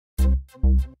Hey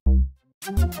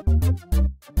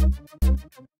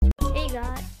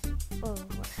guys. Oh,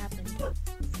 what happened?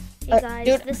 Hey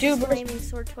guys, this is Flaming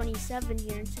Sword 27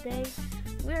 here, and today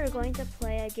we are going to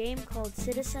play a game called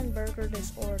Citzen Burger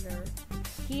Disorder.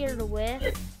 Here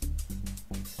with...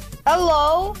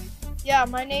 Hello? Yeah,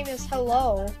 my name is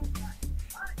Hello.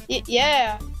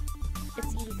 Yeah.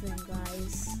 It's Ethan,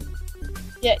 guys.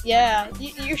 Yeah.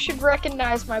 You should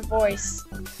recognize my voice.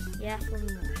 Yeah, from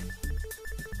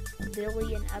a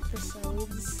billion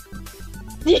episodes.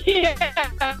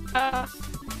 Yeah.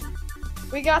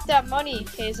 We got that money,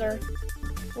 Kaiser.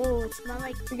 Whoa, it's not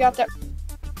like... We got that...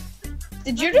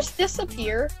 Did you just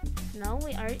disappear? No,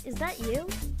 we are... Is that you?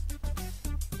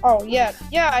 Oh, yeah.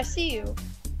 Yeah, I see you.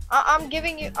 I'm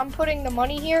giving you... I'm putting the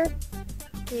money here.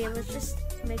 Okay, let's just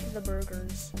make the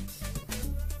burgers.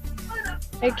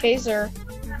 Hey, Kaiser.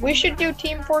 We should do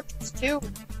Team Fortress 2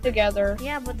 together.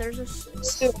 Yeah, but there's a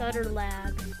stutter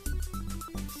lag.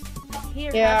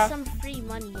 Here, yeah. have some free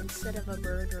money instead of a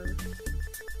burger.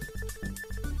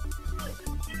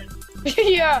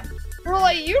 Yeah. We're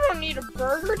like, you don't need a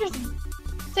burger, just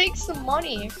take some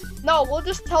money. No, we'll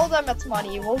just tell them it's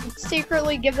money. We'll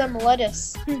secretly give them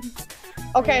lettuce.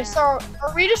 Okay, yeah. So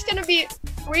are we just gonna be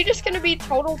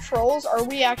total trolls, or are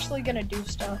we actually gonna do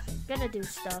stuff? Gonna do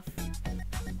stuff.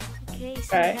 Okay,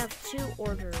 so we have 2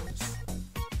 orders.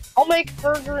 I'll make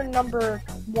burger number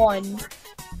 1.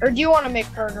 Or do you want to make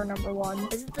burger number 1?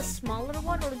 Is it the smaller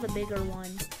one or the bigger one?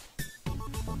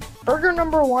 Burger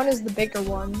number 1 is the bigger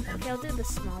one. Okay, I'll do the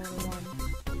smaller one.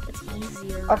 It's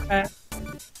easier. Okay.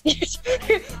 You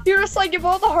just like give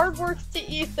all the hard work to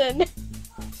Ethan.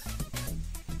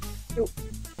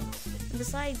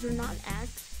 Besides, you're not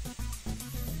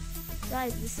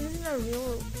Guys, this isn't a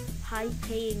real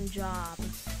high-paying job.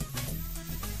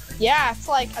 Yeah, it's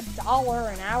like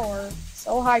 $1 an hour.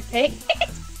 So high paid.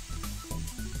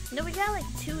 No, we got like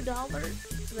 $2,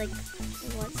 like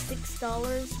what,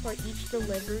 $6 for each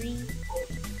delivery.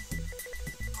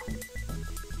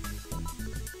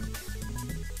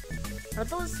 Are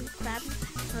those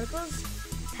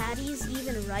patties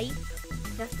even ripe?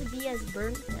 They have to be as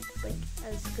burnt, like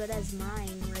as good as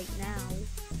mine right now.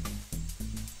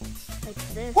 Like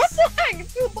this. What the heck?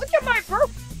 Dude, look at my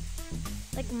burger.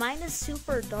 Like mine is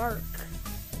super dark.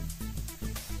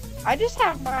 I just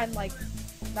have mine like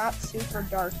not super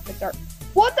dark, but dark.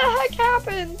 What the heck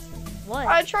happened? What?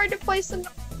 I tried to place a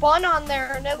bun on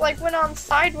there and it like went on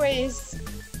sideways.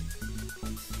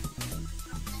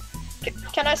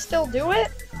 Can I still do it?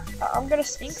 I'm gonna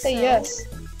say yes.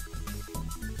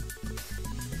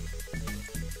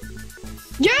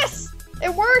 Yes!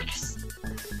 It works!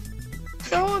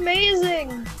 So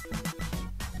amazing!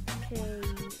 Okay,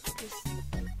 just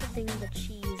putting the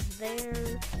cheese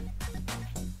there.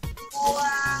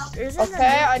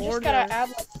 Okay, I just gotta add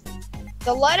like,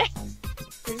 the lettuce.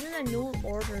 There isn't a new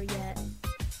order yet.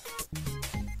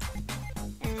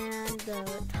 And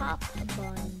the top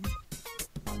bun.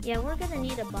 Yeah, we're gonna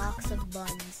need a box of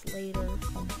buns later.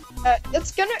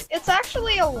 It's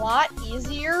actually a lot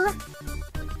easier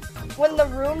when the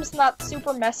room's not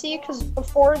super messy, because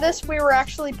before this we were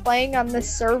actually playing on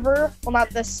this server. Well,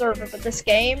 not this server, but this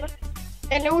game.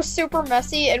 And it was super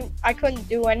messy and I couldn't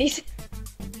do anything.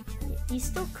 You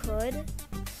still could.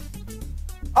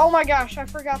 Oh my gosh, I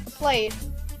forgot the plate.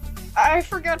 I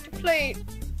forgot the plate.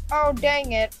 Oh,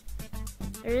 dang it.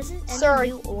 There isn't any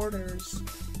new orders.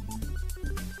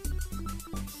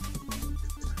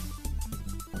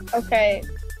 Okay.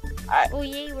 Oh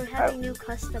yay, we're having new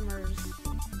customers.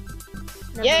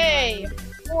 Yay!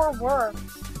 More work.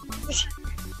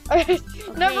 Okay,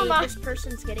 never mind. This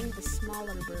person's getting the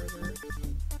smaller burger.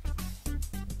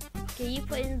 Okay, you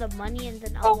put in the money and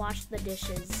then I'll wash the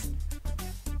dishes.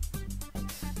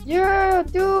 Yeah,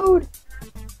 dude!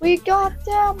 We got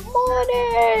that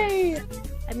money!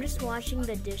 I'm just washing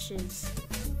the dishes.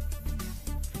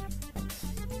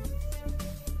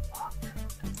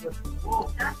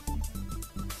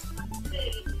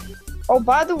 Oh,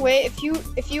 by the way, if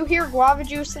you hear guava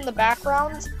juice in the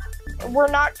background, we're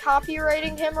not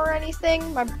copywriting him or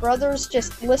anything. My brother's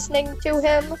just listening to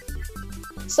him.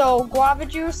 So, guava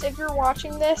juice, if you're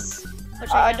watching this,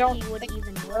 which I don't think he would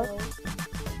even know.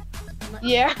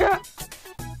 Yeah.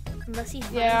 Unless he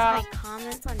finds my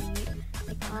comments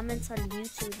on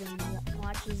YouTube and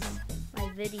watches my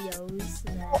videos.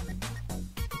 Then...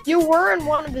 You were in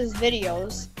one of his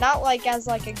videos, not like as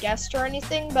like a guest or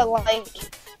anything, but like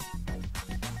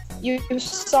you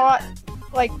saw,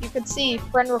 like you could see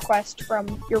friend request from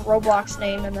your Roblox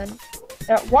name, and then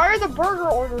why are the burger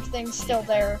order things still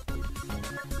there?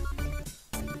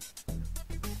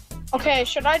 Okay,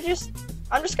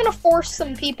 I'm just gonna force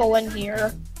some people in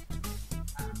here.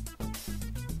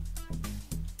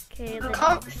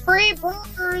 Okay. Free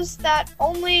burgers that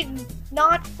only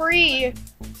not free.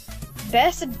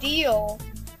 Best deal.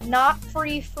 Not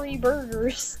free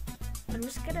burgers. I'm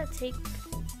just gonna take.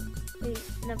 Wait,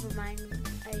 never mind.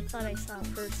 I thought I saw a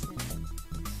person.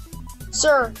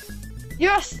 Sir.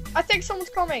 Yes, I think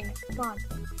someone's coming. Come on.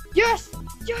 Yes,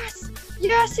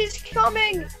 he's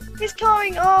coming. He's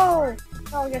coming. Oh,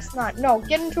 no, I guess not. No,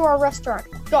 get into our restaurant.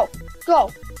 Go.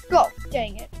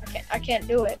 Dang it, I can't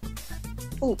do it.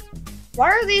 Ooh, why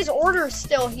are these orders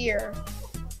still here?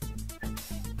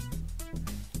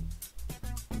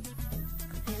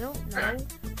 I don't know.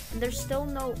 And there's still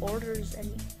no orders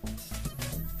any.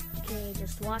 Okay,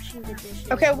 just washing the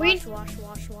dishes. Okay, wash.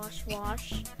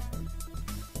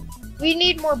 We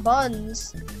need more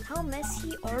buns. How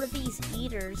messy are these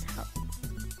eaters?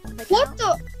 What?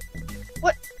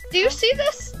 Do you see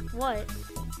this? What?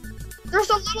 There's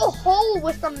a little hole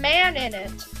with a man in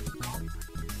it.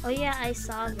 Oh yeah, I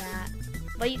saw that.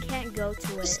 But you can't go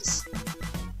to it.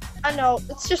 I know,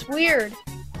 it's just weird.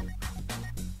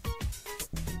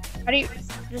 How do you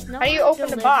open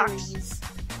the box?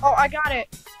 Oh, I got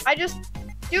it.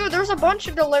 Dude, there's a bunch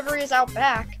of deliveries out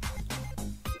back.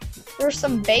 There's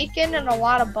some bacon and a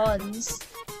lot of buns.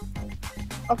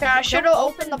 Okay, I should have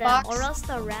opened the box. Or else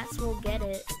the rats will get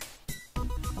it.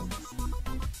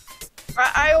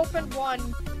 I opened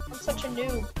one. I'm such a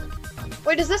noob.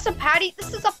 Wait, is this a patty?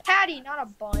 This is a patty, not a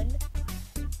bun.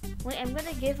 Wait, I'm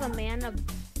gonna give a man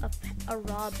a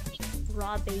raw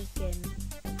bacon.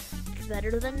 It's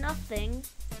better than nothing.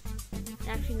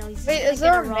 Actually, no, he's. Wait, is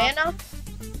there a manna?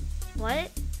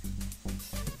 What?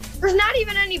 There's not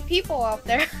even any people out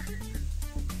there.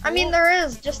 I mean, there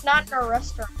is, just not in our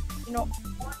restaurant. You know.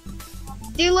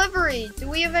 Delivery. Do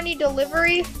we have any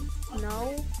delivery?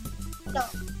 No.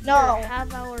 No. Here,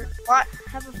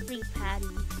 have a free patty.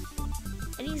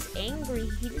 And he's angry.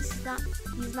 He's not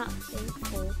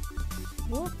thankful.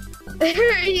 Whoop.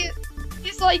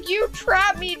 He's like, you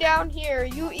trapped me down here,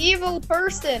 you evil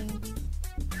person.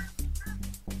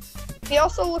 He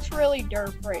also looks really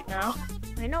derp right now.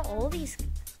 I know all of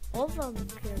them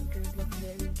characters look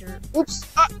very derp. Oops.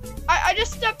 I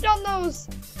just stepped on those.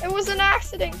 It was an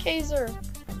accident, Kaiser.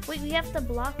 Wait, we have to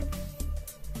block.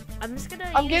 I'm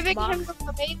giving him the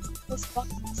remains of this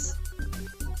box.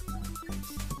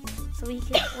 So we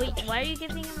can wait. Why are you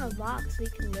giving him a box so we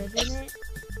can live in it?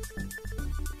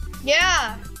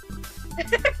 Yeah.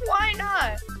 Why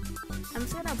not? I'm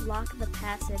just gonna block the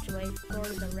passageway for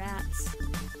the rats.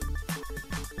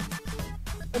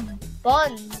 The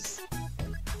buns.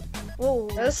 Whoa.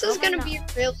 This is gonna be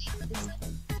really easy.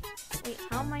 Wait,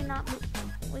 how am I not?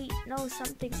 Wait, no,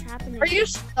 something's happening. Are you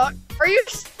stuck? Are you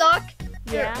stuck?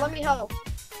 Yeah. Here, let me help.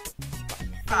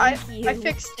 I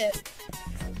fixed it.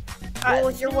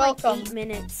 You're welcome. Like 8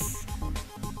 minutes.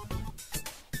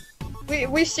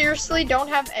 We seriously don't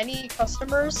have any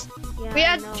customers. Yeah, we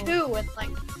had 2 in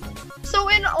so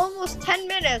in almost 10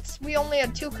 minutes we only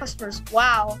had 2 customers.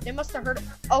 Wow, they must have heard.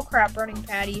 Oh crap, burning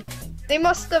patty. They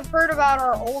must have heard about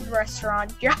our old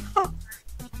restaurant. Yeah.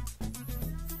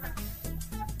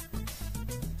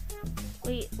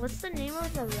 Wait, what's the name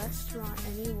of the restaurant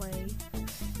anyway?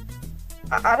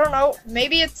 I don't know.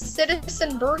 Maybe it's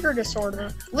Citzen Burger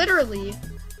Disorder. Literally.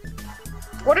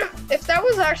 What if that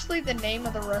was actually the name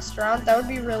of the restaurant? That would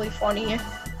be really funny.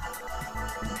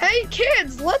 Hey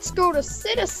kids, let's go to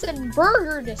Citzen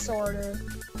Burger Disorder.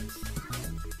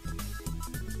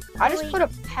 I just put a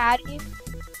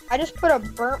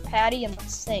burnt patty in the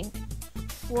sink.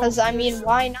 Because I mean,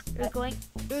 why not?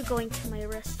 You're going to my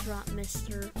restaurant,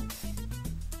 mister.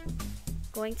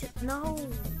 No.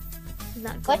 I'm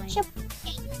not going.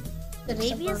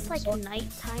 Maybe it's like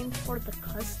nighttime for the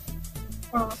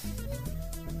customer.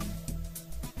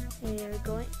 You're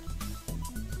going.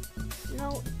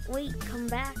 No, wait, come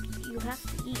back. You have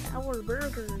to eat our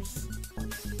burgers.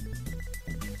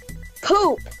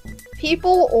 Poop.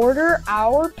 People order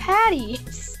our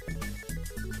patties.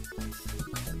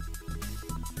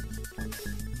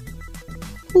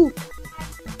 Poop.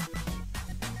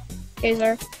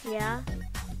 Kaiser. Yeah?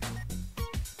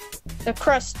 The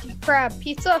Krusty Krab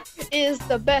pizza is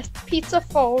the best pizza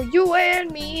for you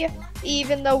and me.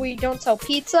 Even though we don't sell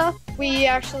pizza, we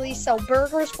actually sell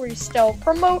burgers. We still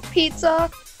promote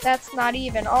pizza. That's not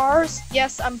even ours.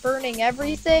 Yes, I'm burning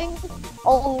everything.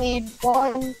 Only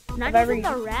one not of every.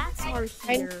 Not even the rats are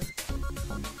here.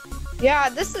 Yeah,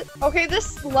 this is okay.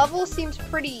 This level seems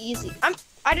pretty easy.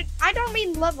 I don't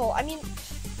mean level. I mean,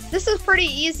 this is pretty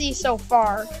easy so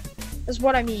far. Is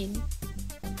what I mean.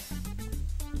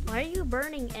 Why are you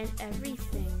burning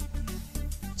everything?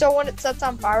 So when it sets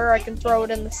on fire, I can throw it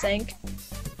in the sink.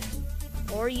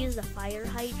 Or use a fire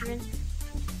hydrant.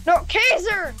 No,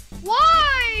 Kaiser!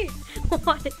 Why?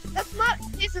 What? That's not,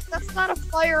 Kaiser, that's not a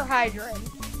fire hydrant.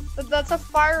 That's a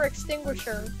fire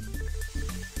extinguisher.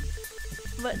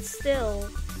 But still.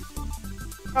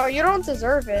 Oh, you don't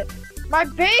deserve it. My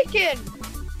bacon!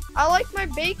 I like my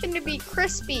bacon to be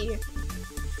crispy.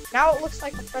 Now it looks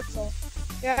like a pretzel.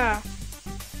 Yeah.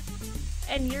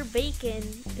 And your bacon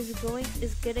is going to be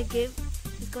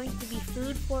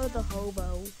food for the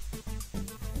hobo.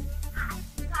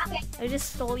 I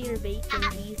just stole your bacon,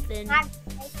 Ethan.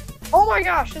 Oh my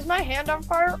gosh, is my hand on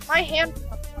fire? My hand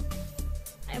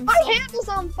is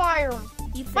on fire.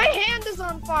 Ethan, my hand is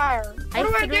on fire. What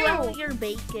do I do? Out your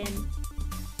bacon.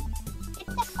 It's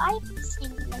a fire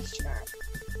extinguisher.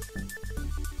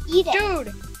 Eat it.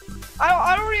 Dude,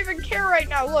 I don't even care right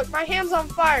now. Look, my hand's on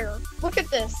fire. Look at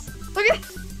this. Look at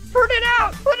Put it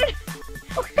out. Put it.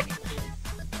 Okay.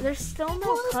 There's still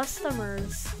no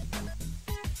customers.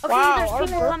 Okay, Wow,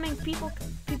 there's people coming.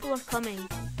 People are coming.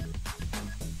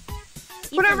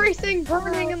 Put Ethan, everything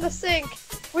burning in the sink.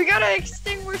 We gotta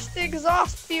extinguish the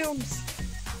exhaust fumes.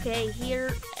 Okay,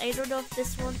 here. I don't know if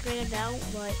this one ran out,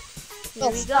 but here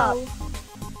we stop. go.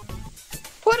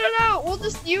 Put it out. We'll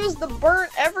just use the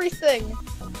burnt everything.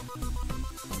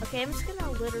 Okay, I'm just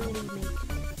gonna literally make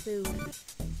food.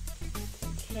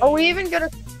 Okay. Are we even gonna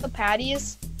cook the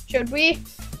patties? Should we?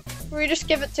 Or we just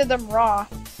give it to them raw?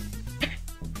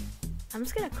 I'm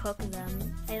just gonna cook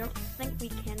them. I don't think we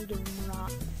can give them raw.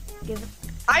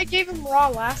 I gave them raw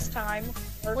last time.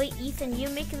 Wait, Ethan, you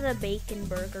make the bacon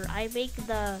burger. I make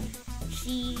the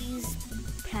cheese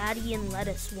patty and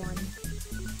lettuce one.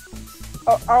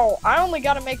 Oh, I only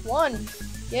gotta make one.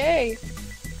 Yay.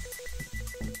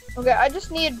 Okay, I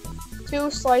just need 2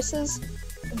 slices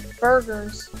of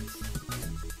burgers.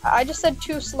 I just said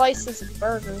 2 slices of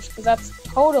burgers, because that's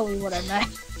totally what I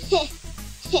meant.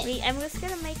 Wait, I'm just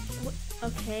gonna make...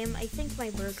 Okay, I think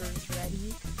my burger is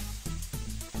ready.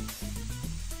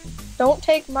 Don't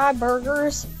take my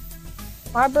burgers.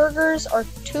 My burgers are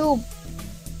 2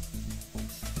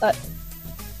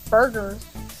 burgers.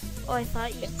 Oh, I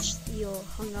thought you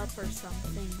hung up or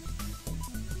something.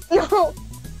 No.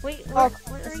 Wait, what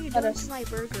are you doing to my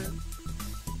burger?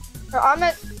 I'm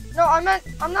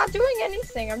not doing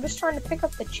anything. I'm just trying to pick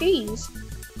up the cheese.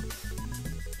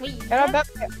 Wait, And I bet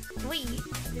wait,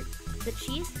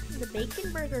 the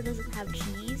bacon burger doesn't have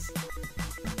cheese.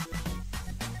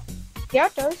 yeah,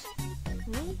 it does.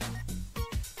 Really?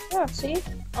 Yeah, see?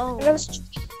 Oh. It does.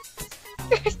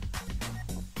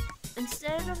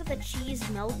 Instead of the cheese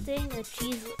melting, the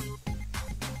cheese...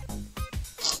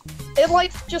 It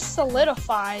like just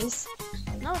solidifies.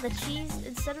 No, the cheese,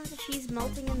 instead of the cheese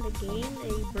melting in the game,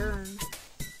 they burn.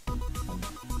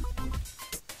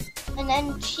 And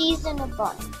then cheese in a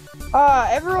bun.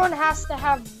 Everyone has to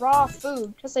have raw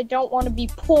food because they don't want to be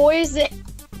poisoned.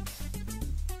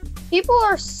 People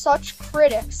are such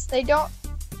critics. They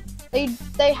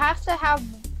have to have,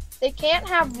 they can't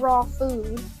have raw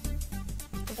food.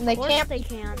 And they can't. They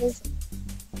can't.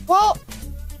 Well,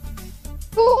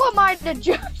 who am I to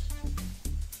judge?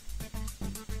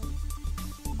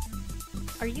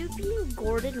 Are you being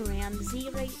Gordon Ramsay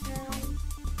right now?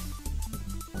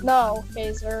 No,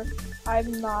 Kaiser,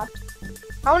 I'm not.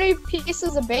 How many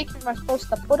pieces of bacon am I supposed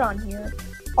to put on here?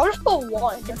 I'll just put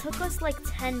 1. It took us like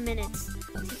 10 minutes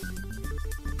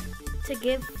to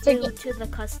give food to the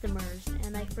customers,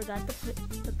 and I forgot to put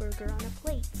the burger on a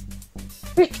plate.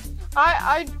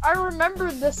 I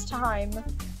remember this time.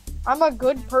 I'm a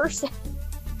good person.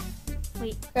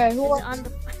 Wait, okay, who it's on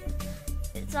the...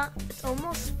 It's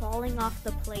almost falling off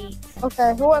the plate.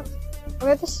 Okay, who wants...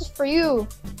 Okay, this is for you,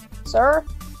 sir.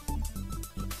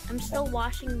 I'm still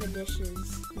washing the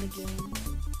dishes in the game.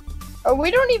 Oh,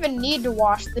 we don't even need to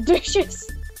wash the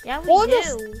dishes. Yeah, we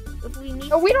do. If we need...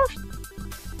 No, we don't...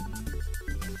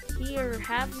 Here,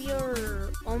 have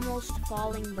your almost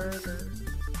falling burger.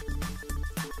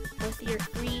 With your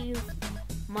 3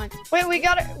 months. Wait, we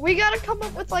gotta come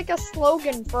up with like a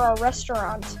slogan for our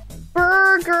restaurant.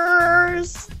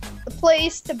 Burgers, the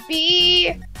place to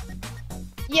be.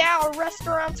 Yeah, our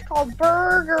restaurant's called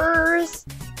Burgers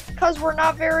because we're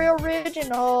not very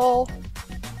original.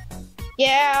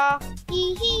 Yeah.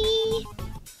 Hee hee.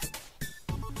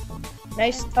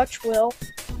 Nice touch, Will.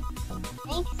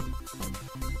 Thanks.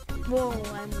 Whoa,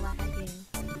 I'm lagging.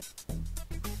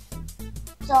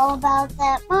 It's all about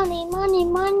that money, money,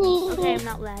 money. Okay, I'm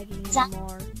not lagging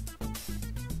anymore.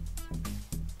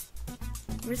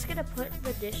 We're just gonna put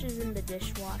the dishes in the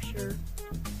dishwasher.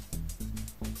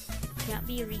 Can't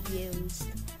be reused.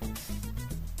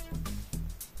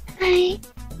 I.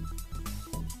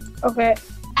 Okay.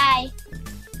 I.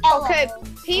 Okay.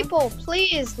 People,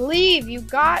 please leave. You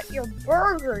got your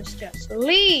burgers. Just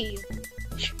leave.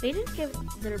 They didn't give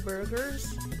their burgers.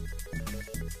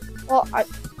 Well,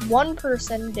 one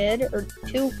person did, or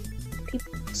two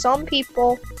people. Some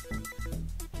people.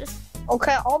 Just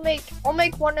okay. I'll make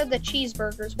one of the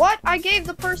cheeseburgers. What? I gave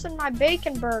the person my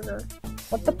bacon burger.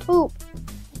 What the poop?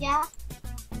 Yeah.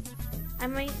 I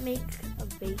might make a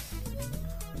bacon.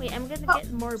 Wait, I'm gonna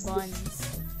get more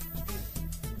buns.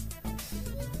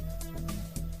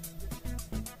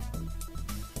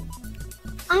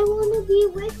 I wanna be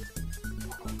with.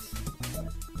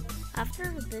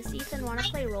 After this, Ethan, wanna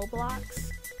play Roblox?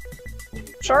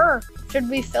 Sure. Should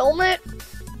we film it?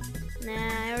 Nah,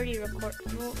 I already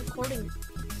recording.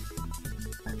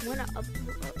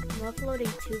 I'm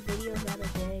uploading 2 videos out a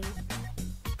day.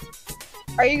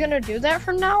 Are you gonna do that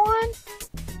from now on?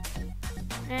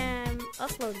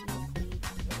 Uploading weekly.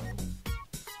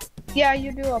 Yeah,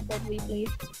 you do upload weekly.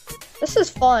 This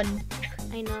is fun.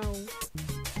 I know.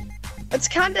 It's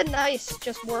kind of nice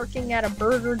just working at a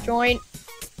burger joint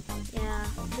Yeah.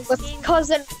 with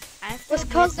cousin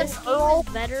Earl. Game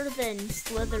is better than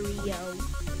Slitherio.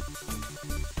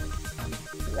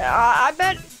 I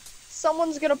bet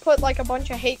someone's gonna put like a bunch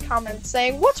of hate comments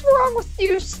saying, "What's wrong with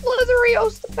you?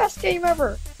 Slitherio's the best game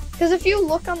ever." Because if you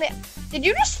look on the, did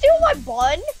you just steal my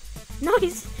bun? No,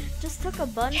 he's just took a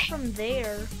bun from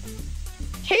there.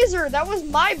 Taser, that was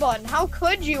my bun. How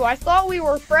could you? I thought we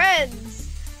were friends.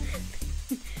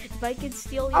 If I could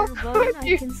steal your bun,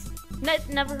 I can.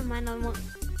 Never mind. I won't.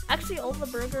 Actually, all the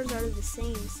burgers are the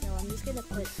same, so I'm just gonna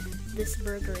put this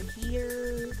burger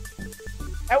here.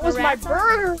 That was my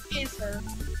burger, Taser.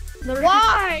 The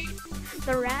Why?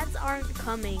 The rats aren't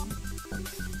coming.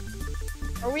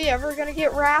 Are we ever gonna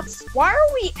get rats? Why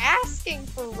are we asking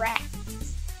for rats?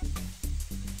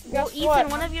 Well, Guess Ethan, what?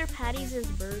 one of your patties is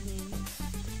burning.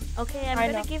 Okay,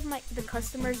 I'm gonna give the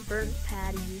customers burnt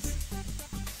patties.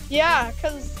 Yeah,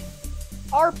 because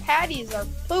our patties are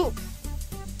poop.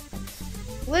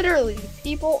 Literally,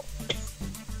 people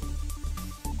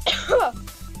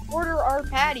order our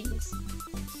patties.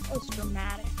 That was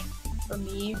dramatic for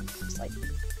me. It's like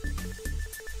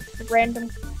a random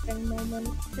thing moment.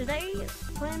 Did I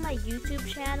put in my YouTube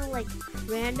channel like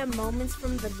random moments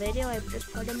from the video? I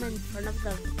just put them in front of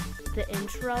the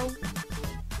intro.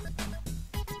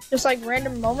 Just like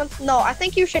random moments? No, I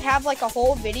think you should have like a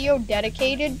whole video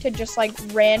dedicated to just like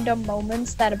random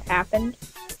moments that have happened.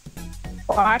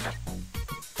 What?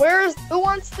 Who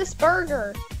wants this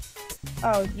burger?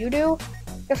 Oh, you do?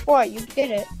 Guess what? You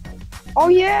get it. Oh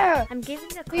yeah! I'm giving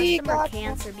the customer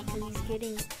cancer because he's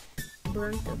getting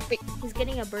burnt. He's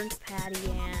getting a burnt patty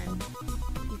and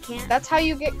you can't. That's how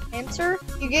you get cancer?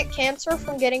 You get cancer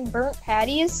from getting burnt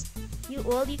patties? You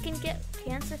can get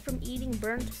cancer from eating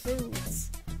burnt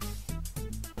foods.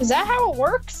 Is that how it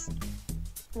works?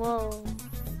 Well,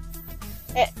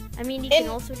 I mean, you can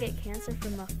also get cancer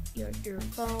from your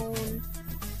phone.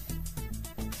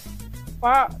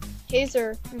 Wow,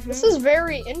 Taser, this is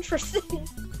very interesting.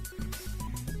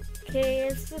 Okay,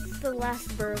 it's just the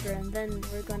last burger, and then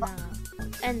we're gonna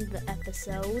end the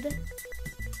episode.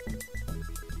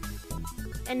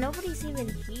 And nobody's even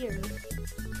here.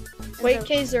 Wait,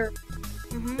 Taser,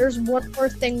 there's one more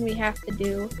thing we have to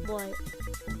do. What?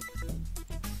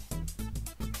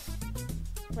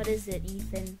 What is it,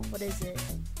 Ethan? What is it?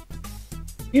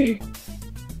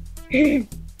 Okay.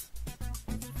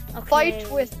 Fight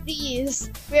with these.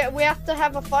 We have to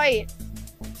have a fight.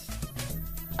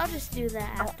 I'll just do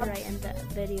that after I end the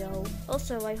video.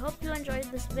 Also, I hope you enjoyed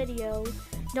this video.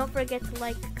 Don't forget to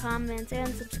like, comment,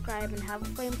 and subscribe, and have a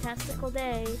flametastical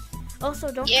day.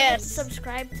 Also, don't forget to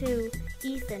subscribe to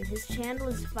Ethan. His channel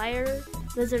is Fire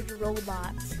Lizard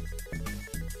Robots.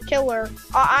 Killer.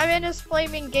 I'm in his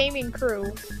flaming gaming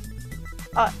crew.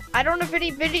 I don't have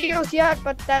any videos yet,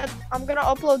 but I'm gonna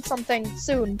upload something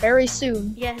soon, very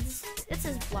soon. Yeah, it's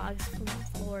his vlogs from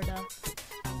Florida.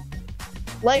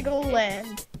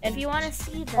 Legoland. If you want to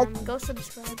see them, go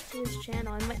subscribe to his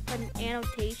channel. I might put an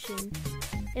annotation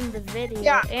in the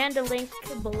video and a link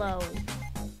below.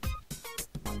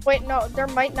 Wait, no, there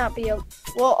might not be a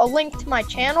link to my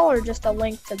channel or just a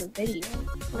link to the video?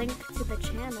 Link to the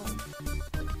channel.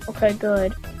 Okay,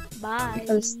 good. Bye.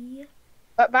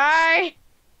 Bye.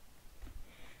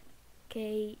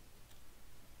 Okay,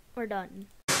 we're done.